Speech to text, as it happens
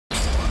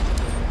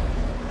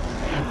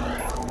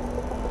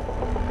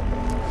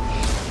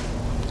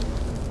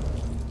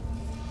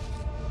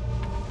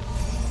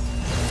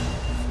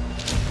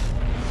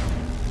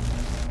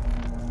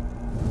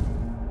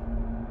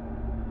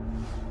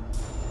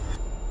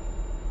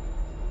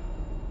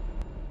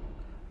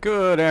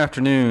Good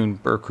afternoon,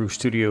 Burr Crew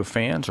Studio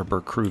fans, or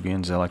Burr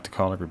Crewians, I like to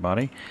call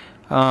everybody.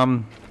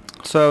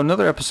 So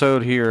another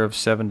episode here of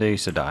 7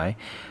 Days to Die.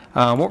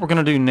 What we're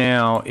going to do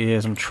now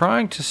is I'm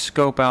trying to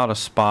scope out a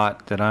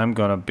spot that I'm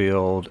going to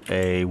build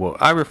what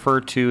I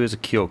refer to as a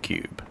kill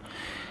cube.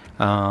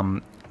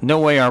 No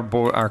way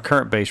our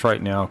current base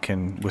right now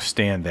can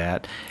withstand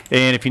that.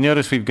 And if you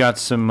notice, we've had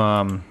some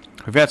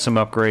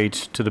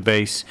upgrades to the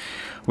base.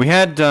 We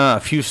had a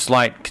few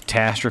slight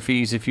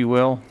catastrophes, if you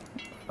will.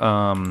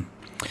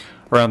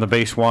 Around the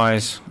base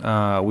wise,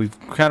 we've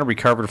kind of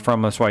recovered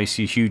from. That's why you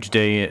see a huge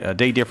day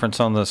difference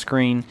on the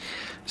screen.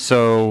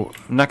 So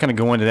I'm not going to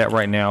go into that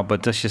right now,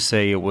 but let's just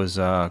say it was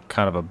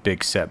kind of a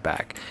big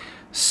setback.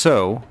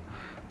 So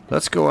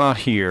let's go out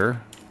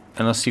here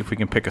and let's see if we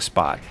can pick a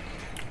spot.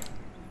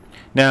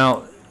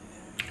 Now,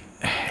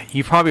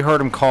 you've probably heard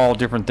them call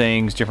different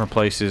things, different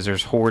places.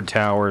 There's horde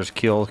towers,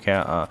 kill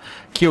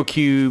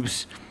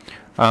cubes,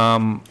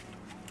 all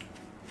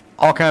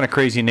kind of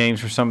crazy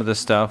names for some of this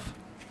stuff.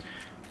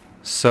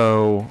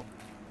 So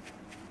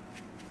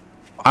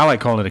I like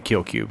calling it a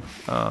kill cube.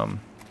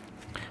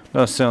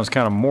 That sounds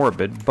kind of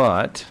morbid,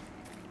 but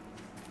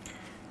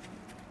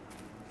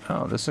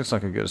this looks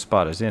like a good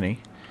spot as any.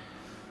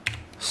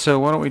 So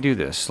why don't we do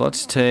this?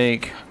 Let's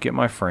get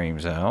my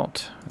frames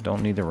out. I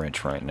don't need the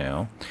wrench right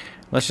now.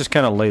 Let's just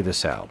kind of lay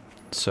this out.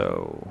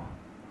 So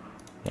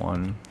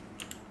 1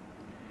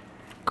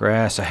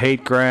 grass. I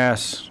hate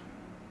grass.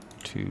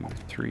 2,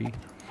 3,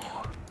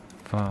 4,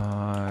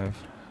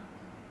 5,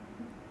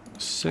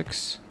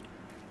 6.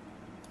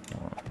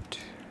 1, 2,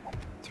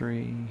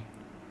 3,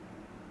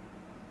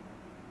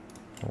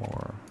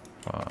 4,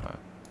 5,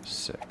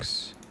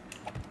 6.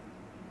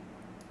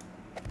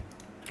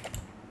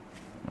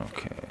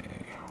 Okay.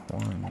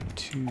 1,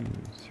 2,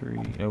 3.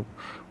 Nope.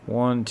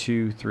 1,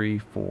 2, 3,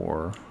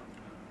 4,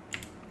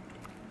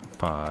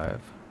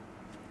 5,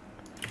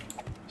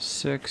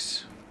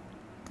 6.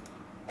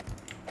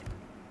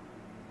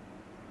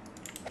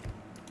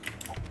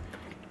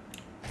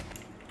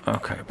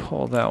 Okay,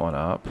 pull that one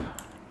up.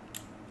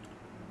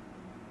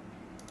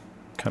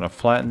 Kind of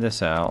flatten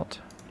this out.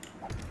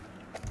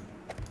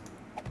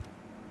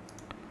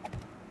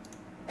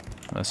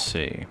 Let's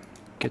see.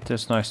 Get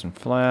this nice and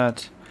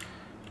flat.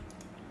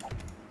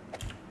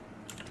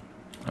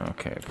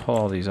 Okay, pull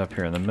all these up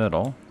here in the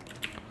middle.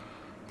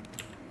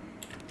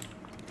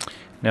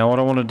 Now what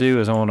I want to do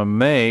is I want to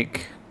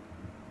make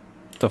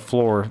the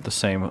floor the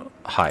same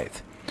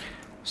height.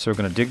 So we're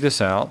going to dig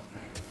this out.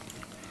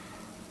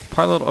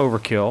 Probably a little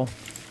overkill,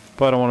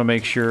 but I want to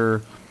make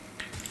sure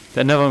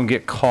that none of them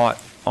get caught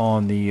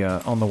on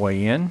the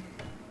way in.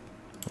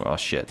 Well,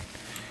 shit.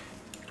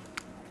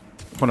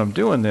 When I'm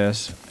doing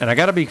this, and I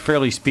got to be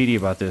fairly speedy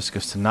about this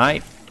because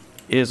tonight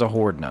is a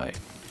horde night.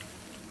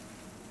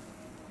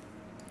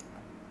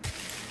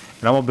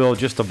 And I'm going to build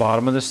just the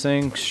bottom of this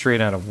thing straight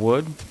out of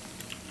wood.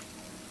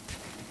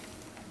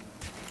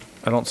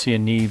 I don't see a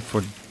need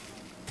for...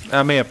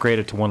 I may upgrade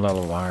it to 1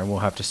 level of iron. We'll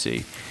have to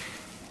see.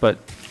 But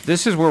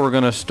this is where we're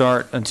going to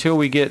start until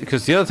we get...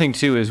 Because the other thing,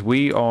 too, is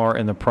we are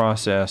in the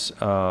process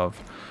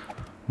of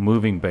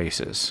moving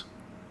bases.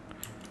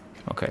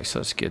 Okay, so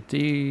let's get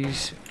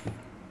these.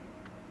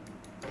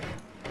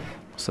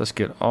 So let's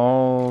get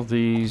all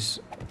these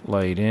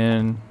laid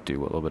in. Do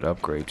a little bit of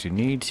upgrades you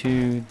need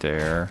to.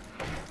 There.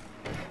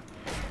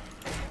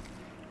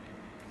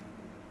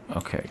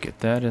 Okay, get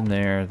that in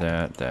there.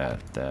 That.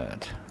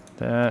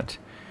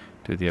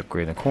 Do the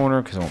upgrade in the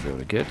corner because I won't be able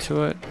to get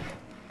to it.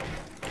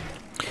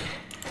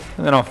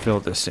 And then I'll fill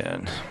this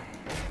in.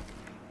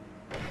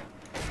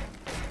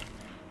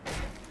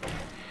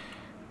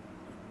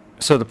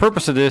 So the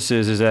purpose of this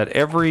is that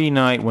every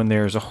night when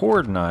there's a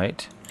horde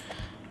night,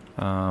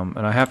 and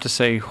I have to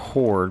say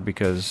horde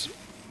because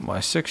my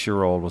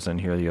 6-year-old was in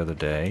here the other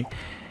day,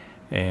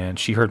 and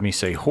she heard me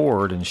say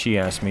horde, and she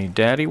asked me,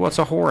 "Daddy, what's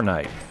a horde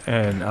night?"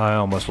 And I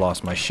almost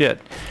lost my shit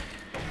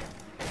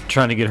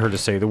trying to get her to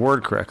say the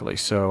word correctly.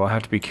 So I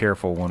have to be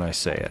careful when I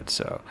say it.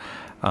 So,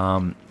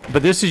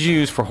 but this is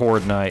used for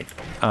horde night.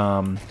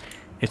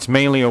 It's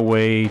mainly a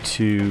way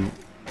to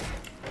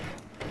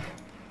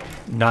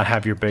not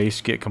have your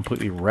base get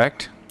completely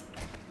wrecked,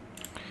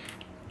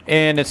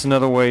 and it's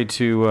another way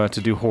to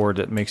do horde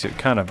that makes it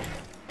kind of,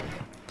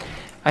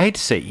 I hate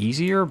to say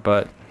easier,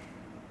 but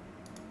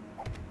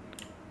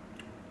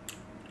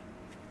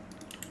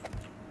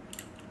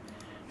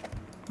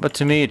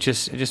to me it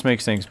just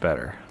makes things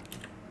better.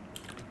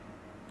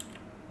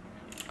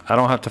 I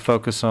don't have to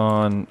focus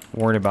on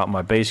worrying about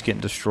my base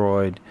getting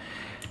destroyed,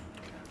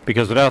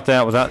 because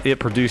without it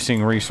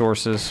producing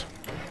resources,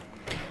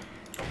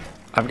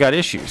 I've got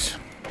issues.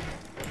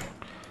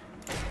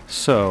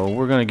 So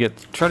we're going to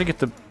try to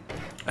get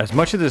as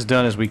much of this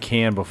done as we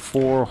can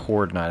before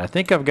horde night. I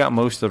think I've got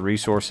most of the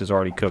resources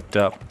already cooked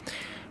up,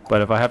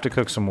 but if I have to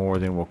cook some more,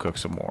 then we'll cook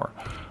some more.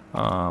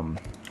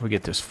 We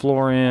get this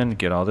floor in,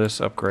 get all this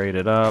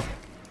upgraded up,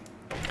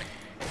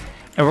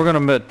 and we're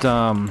going to put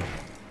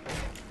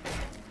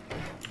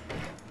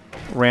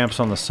ramps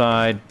on the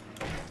side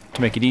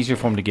to make it easier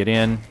for them to get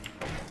in.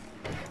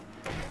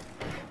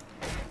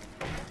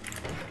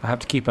 have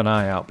to keep an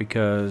eye out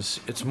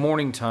because it's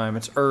morning time,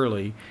 it's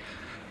early,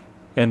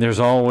 and there's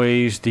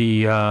always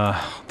the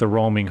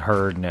roaming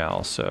herd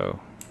now. So,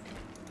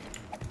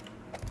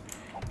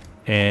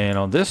 and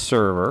on this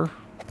server,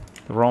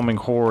 the roaming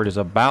horde is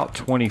about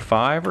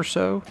 25 or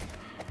so,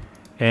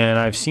 and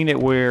I've seen it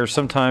where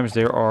sometimes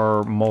there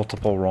are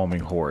multiple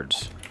roaming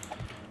hordes.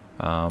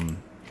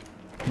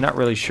 Not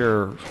really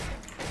sure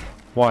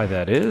why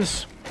that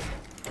is.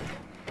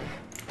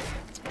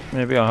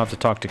 Maybe I'll have to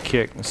talk to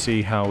Kick and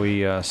see how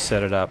we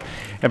set it up.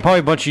 And probably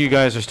a bunch of you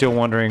guys are still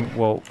wondering,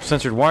 well,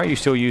 Censored, why are you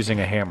still using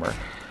a hammer?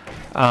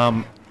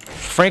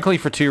 Frankly,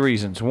 for two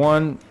reasons.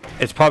 One,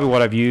 it's probably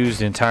what I've used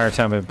the entire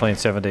time I've been playing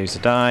 7 Days to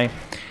Die.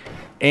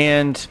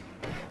 And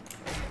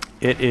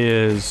it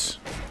is...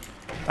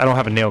 I don't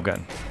have a nail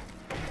gun.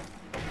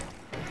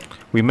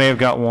 We may have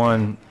got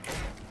one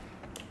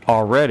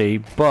already,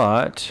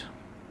 but...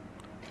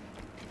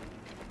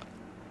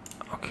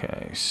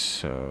 Okay,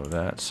 so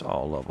that's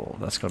all level.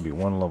 That's going to be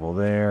one level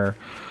there,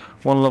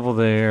 2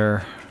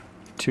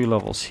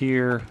 levels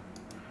here,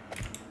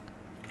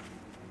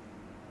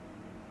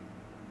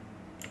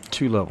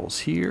 2 levels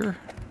here.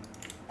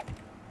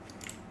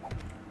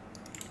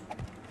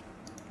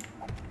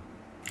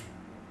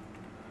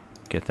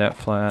 Get that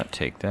flat,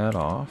 take that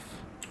off.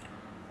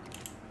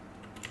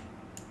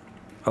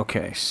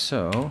 Okay,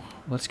 so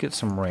let's get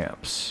some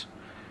ramps.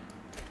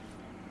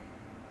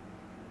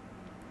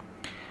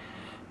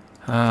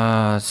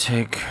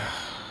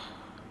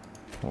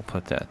 We'll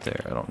put that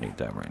there. I don't need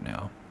that right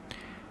now.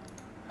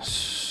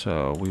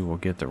 So we will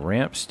get the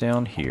ramps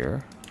down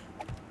here.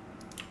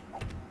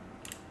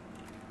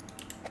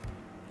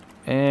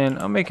 And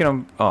I'm making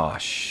them,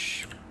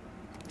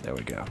 there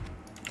we go.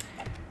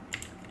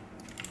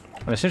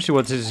 And essentially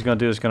what this is going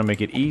to do is going to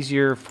make it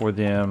easier for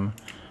them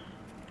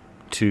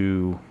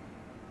to,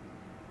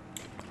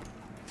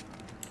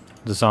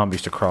 the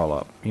zombies to crawl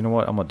up. You know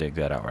what? I'm going to dig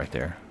that out right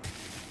there.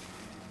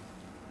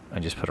 I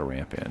just put a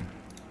ramp in.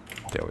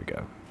 There we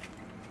go.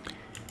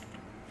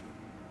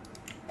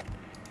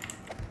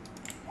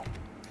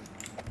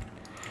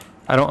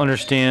 I don't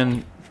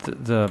understand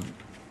the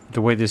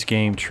way this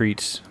game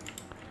treats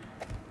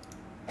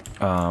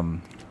the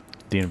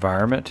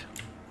environment.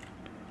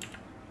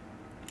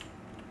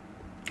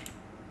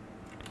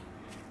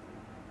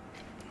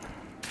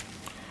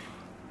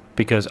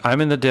 Because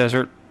I'm in the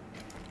desert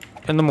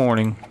in the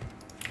morning,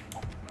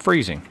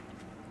 freezing.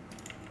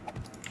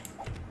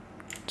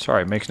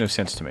 Sorry, it makes no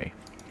sense to me.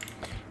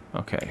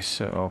 Okay,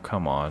 so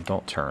come on,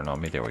 don't turn on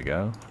me. There we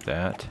go.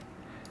 That.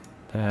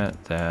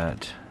 Get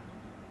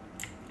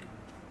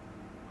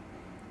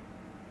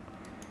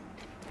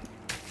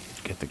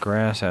the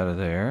grass out of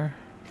there.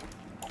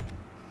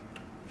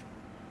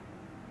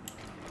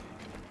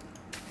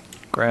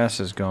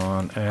 Grass is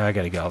gone. I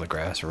gotta get all the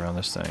grass around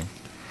this thing.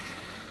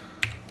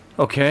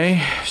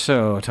 Okay,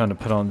 so time to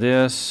put on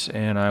this,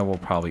 and I will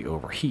probably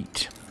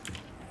overheat.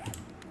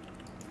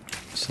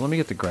 So let me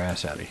get the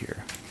grass out of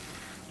here.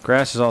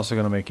 Grass is also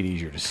going to make it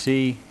easier to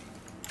see.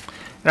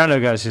 And I know,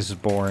 guys, this is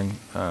boring,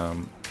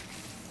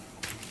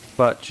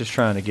 but just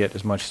trying to get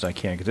as much as I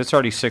can because it's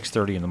already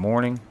 6:30 in the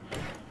morning.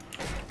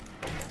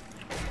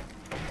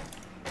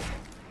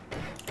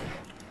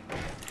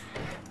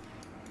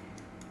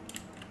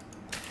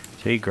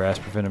 See, grass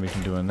prevented me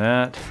from doing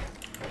that.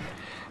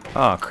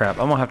 Oh, crap.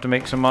 I'm going to have to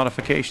make some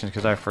modifications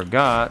because I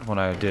forgot when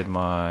I did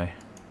my...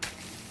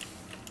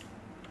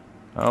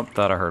 Oh,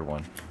 thought I heard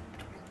one.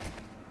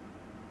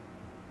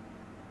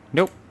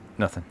 Nope,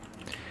 nothing.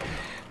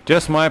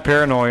 Just my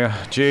paranoia.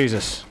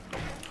 Jesus.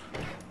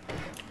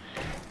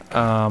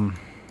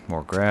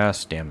 More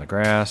grass. Damn the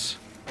grass.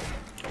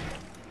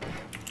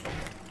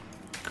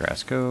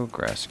 Grass go,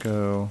 grass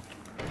go.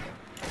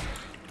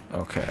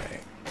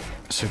 Okay.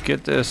 So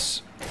get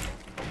this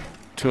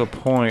to a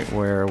point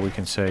where we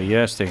can say,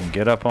 yes, they can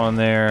get up on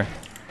there.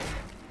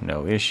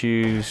 No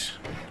issues.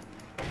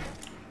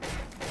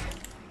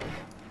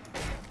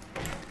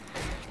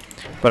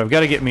 But I've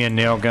got to get me a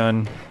nail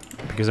gun,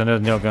 because I know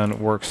the nail gun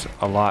works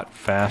a lot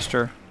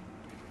faster.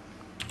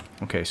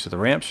 Okay, so the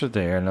ramps are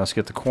there, and let's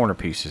get the corner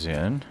pieces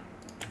in.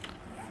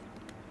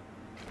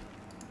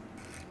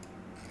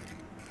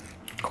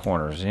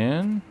 Corners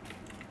in.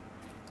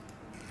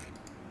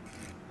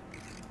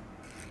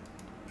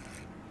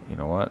 You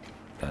know what?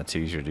 That's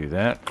easier to do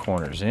that.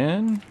 Corners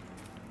in.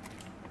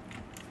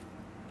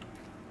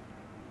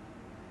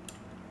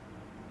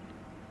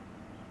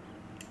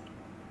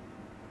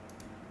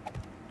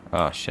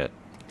 Oh, shit.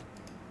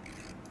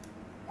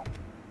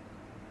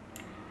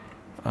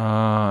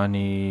 I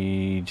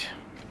need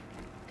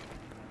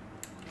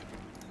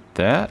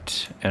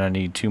that, and I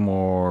need 2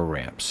 more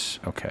ramps.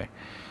 Okay.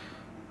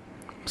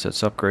 So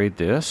let's upgrade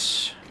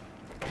this.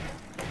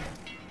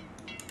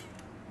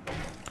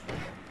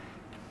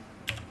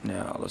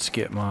 Now let's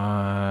get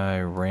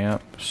my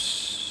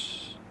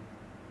ramps.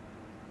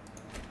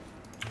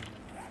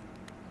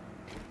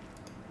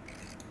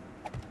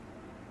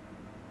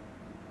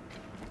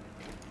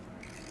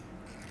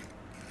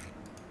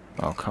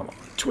 Oh, come on.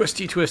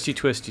 Twisty, twisty,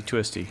 twisty,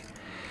 twisty.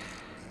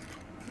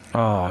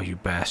 Oh, you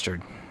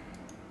bastard.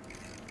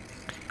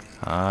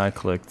 I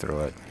clicked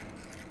through it.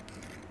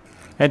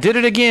 And did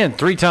it again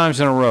 3 times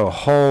in a row.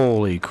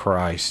 Holy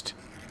Christ.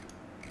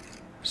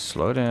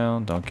 Slow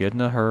down. Don't get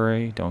in a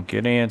hurry. Don't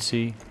get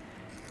antsy.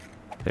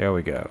 There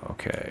we go.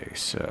 Okay,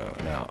 so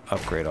now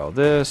upgrade all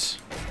this.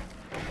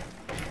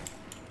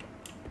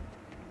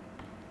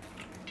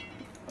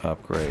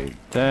 Upgrade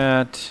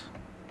that.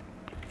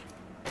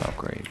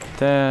 Upgrade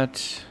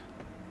that.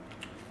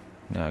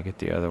 Now get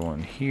the other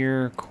one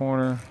here,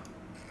 corner.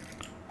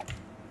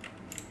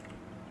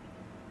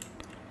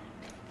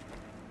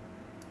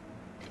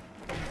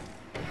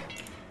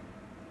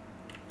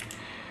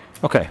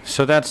 Okay,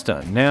 so that's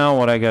done. Now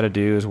what I got to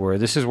do is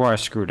this is where I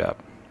screwed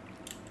up.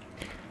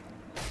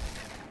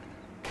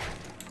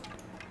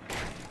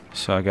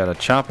 So I got to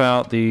chop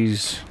out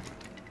these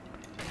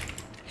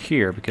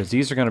here because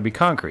these are going to be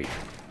concrete.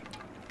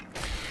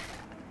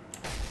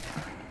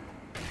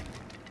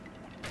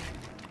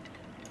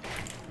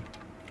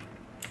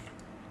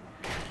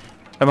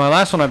 And my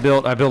last one I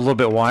built a little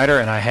bit wider,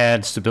 and I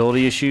had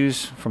stability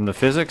issues from the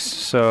physics,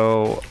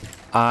 so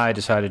I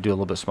decided to do a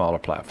little bit smaller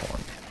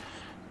platform.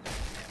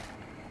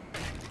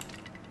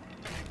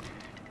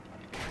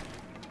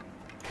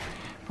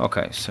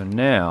 Okay, so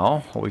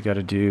now what we got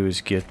to do is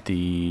get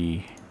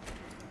the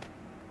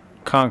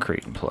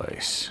concrete in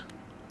place.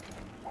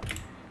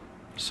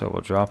 So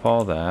we'll drop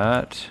all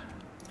that.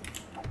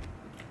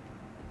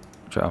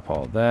 Drop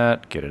all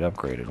that. Get it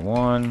upgraded.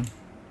 1,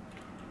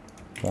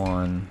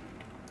 1,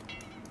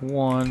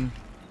 1,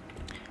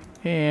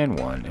 and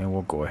 1. And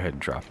we'll go ahead and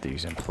drop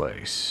these in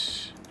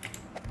place.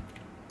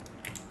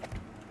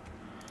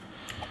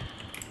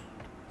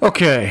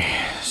 Okay,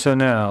 so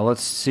now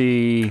let's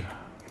see.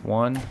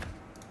 1,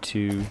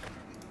 2,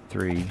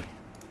 3,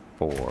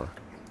 4,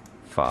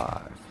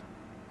 5.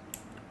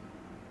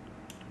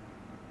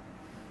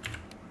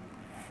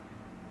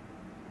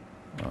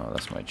 Oh,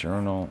 that's my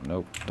journal.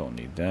 Nope, don't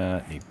need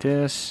that. Need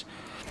this.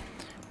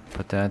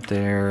 Put that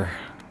there.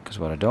 Because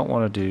what I don't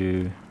want to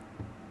do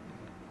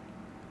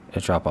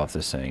is drop off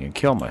this thing and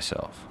kill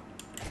myself.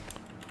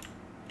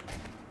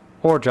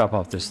 Or drop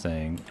off this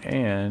thing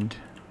and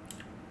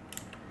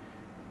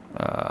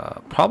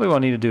probably what I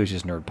need to do is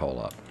just nerd pole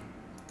up.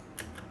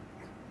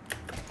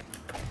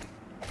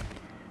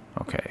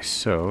 Okay,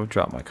 so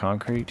drop my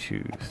concrete.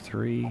 2,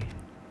 3.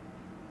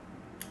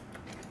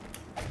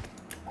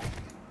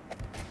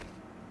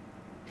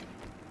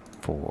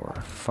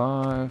 4,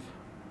 5.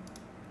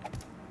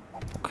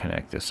 We'll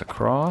connect this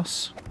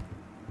across.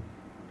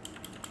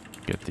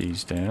 Get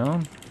these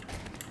down.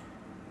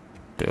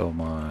 Build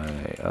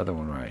my other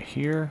one right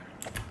here.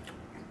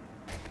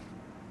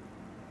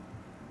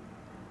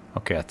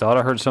 Okay, I thought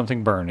I heard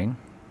something burning.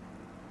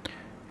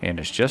 And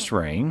it's just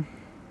rain.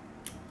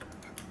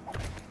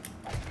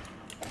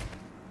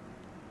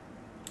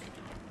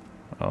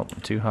 Oh,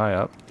 I'm too high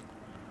up.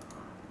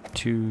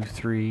 2,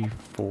 3,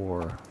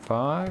 4,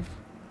 5.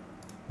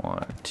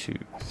 1, 2,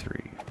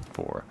 3,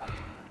 4.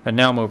 And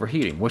now I'm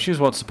overheating, which is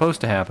what's supposed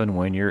to happen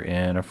when you're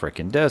in a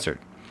frickin' desert.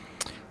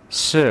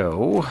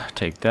 So,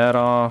 take that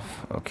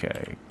off.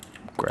 Okay,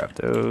 grab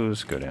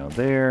those, go down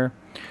there.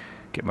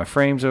 Get my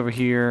frames over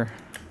here.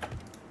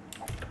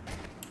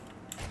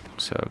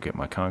 So, get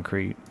my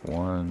concrete.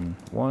 1,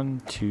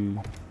 1,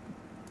 2,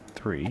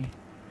 3.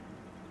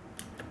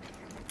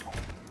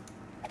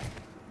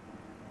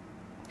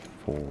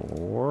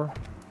 4,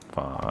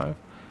 5.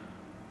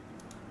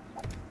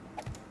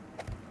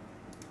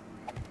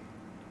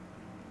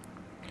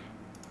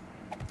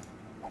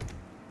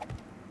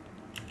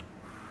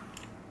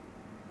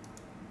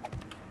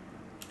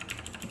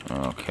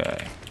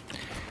 Okay,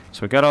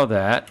 so we got all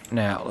that.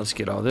 Now let's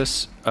get all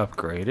this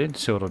upgraded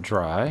so it'll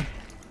dry.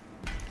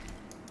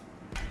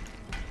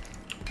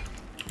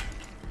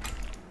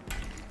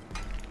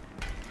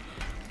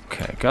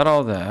 Okay, got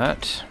all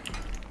that.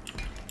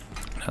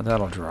 Now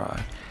that'll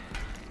dry.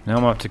 Now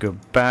I'm going to have to go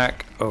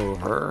back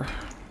over.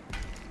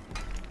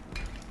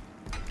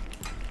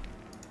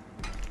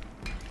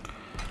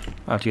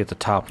 I have to get the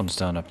top ones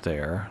done up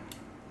there.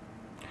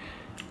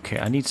 Okay,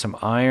 I need some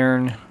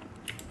iron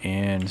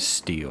and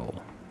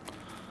steel.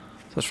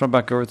 So let's run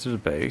back over to the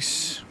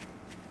base.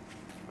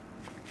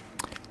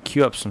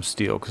 Queue up some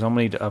steel because I'm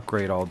going to need to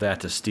upgrade all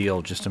that to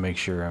steel just to make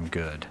sure I'm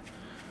good.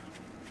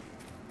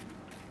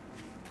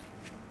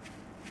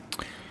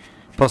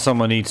 Plus I'm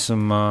going to need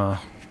some other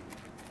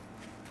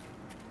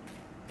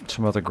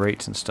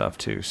grates and stuff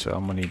too, so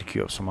I'm going to need to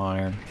queue up some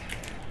iron.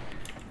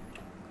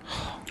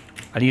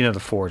 I need another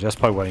forge. That's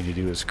probably what I need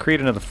to do is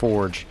create another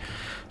forge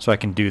so I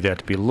can do that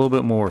to be a little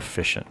bit more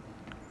efficient.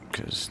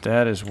 Because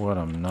that is what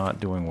I'm not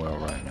doing well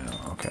right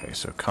now. Okay,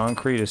 so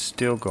concrete is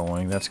still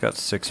going. That's got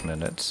 6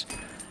 minutes.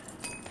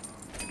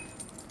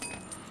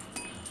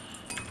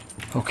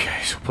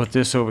 Okay, so put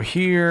this over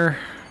here.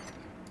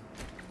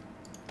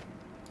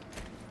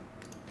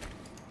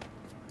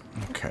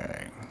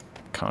 Okay,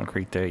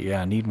 concrete there.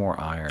 Yeah, I need more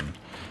iron.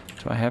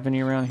 Do I have any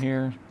around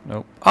here?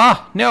 Nope.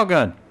 Ah, nail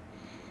gun.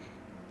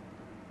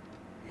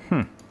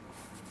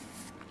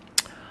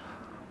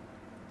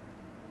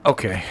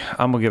 Okay,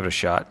 I'm gonna give it a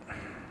shot.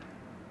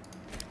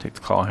 Take the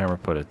claw hammer,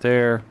 put it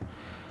there.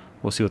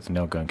 We'll see what the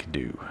nail gun can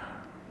do.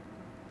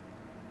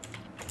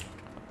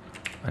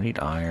 I need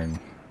iron.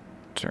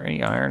 Is there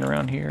any iron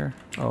around here?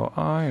 Oh,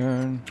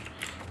 iron.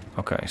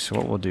 Okay, so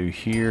what we'll do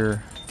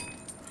here,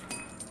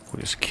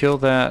 we'll just kill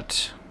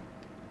that.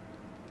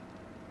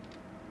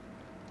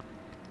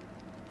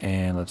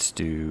 And let's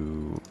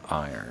do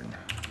iron.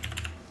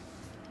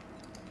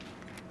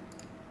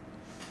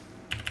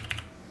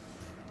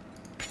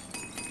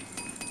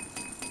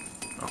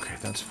 Okay,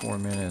 that's 4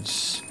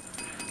 minutes.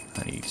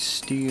 I need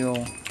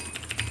steel.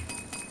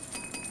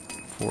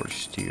 Forged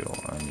steel,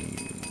 I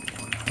need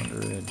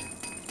 100.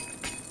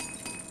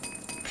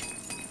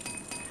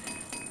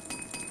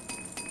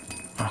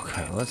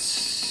 Okay, let's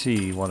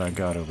see what I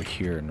got over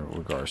here in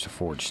regards to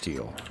forged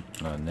steel.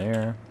 None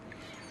there.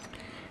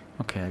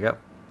 Okay, I got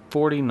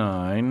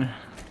 49.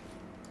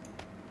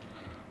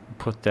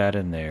 Put that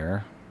in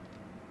there.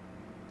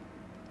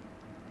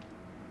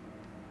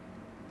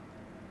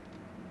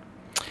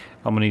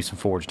 I'm gonna need some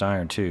forged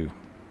iron too.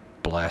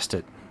 Blast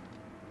it.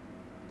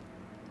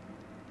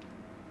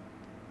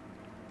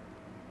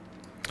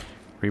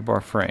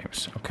 Rebar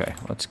frames. Okay,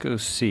 let's go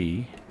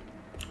see.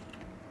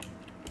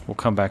 We'll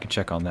come back and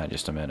check on that in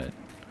just a minute.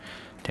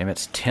 Damn,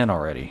 it's 10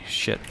 already.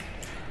 Shit.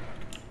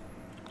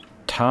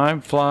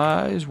 Time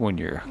flies when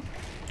you're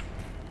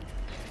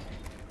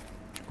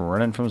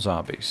running from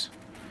zombies.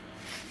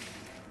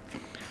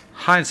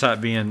 Hindsight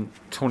being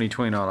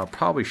 2020, I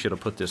probably should have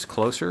put this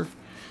closer,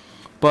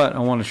 but I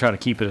want to try to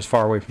keep it as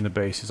far away from the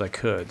base as I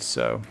could.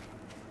 So,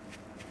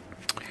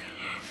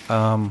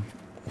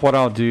 what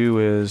I'll do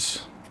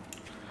is,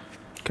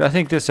 I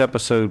think this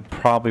episode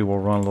probably will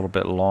run a little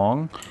bit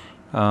long.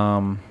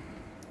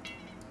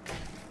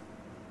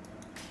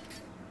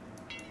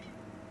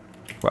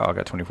 Wow, I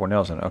got 24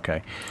 nails in it.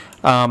 Okay.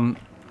 So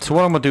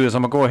what I'm going to do is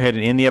I'm going to go ahead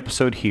and end the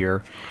episode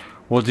here.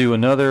 We'll do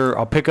another.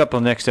 I'll pick up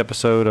on the next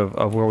episode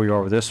of where we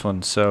are with this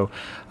one. So,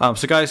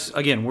 so guys,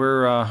 again,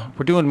 we're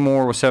doing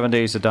more with 7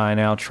 Days to Die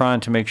now, trying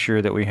to make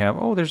sure that we have.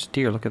 Oh, there's a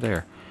deer. Look at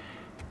there.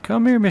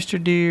 Come here,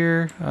 Mr.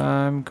 Deer.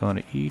 I'm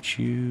gonna eat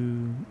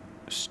you.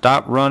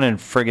 Stop running,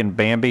 friggin'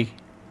 Bambi.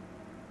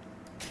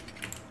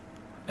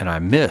 And I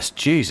missed.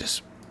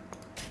 Jesus.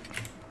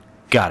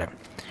 Got him.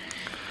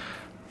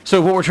 So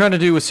what we're trying to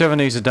do with 7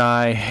 Days to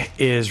Die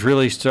is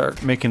really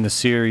start making the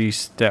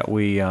series that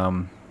we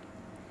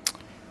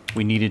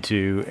needed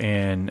to,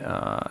 and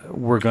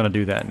we're going to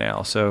do that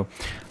now. So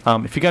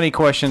if you got any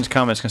questions,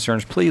 comments,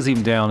 concerns, please leave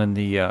them down in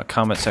the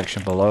comment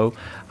section below.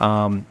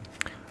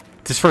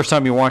 If this is the first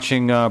time you're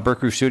watching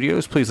Burkroot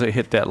Studios, please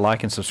hit that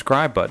like and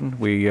subscribe button.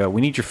 We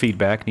need your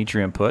feedback, need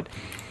your input.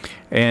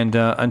 And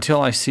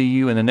until I see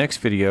you in the next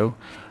video,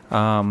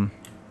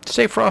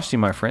 stay frosty,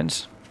 my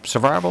friends.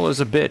 Survival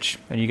is a bitch,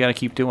 and you got to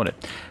keep doing it.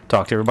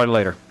 Talk to everybody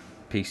later.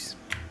 Peace.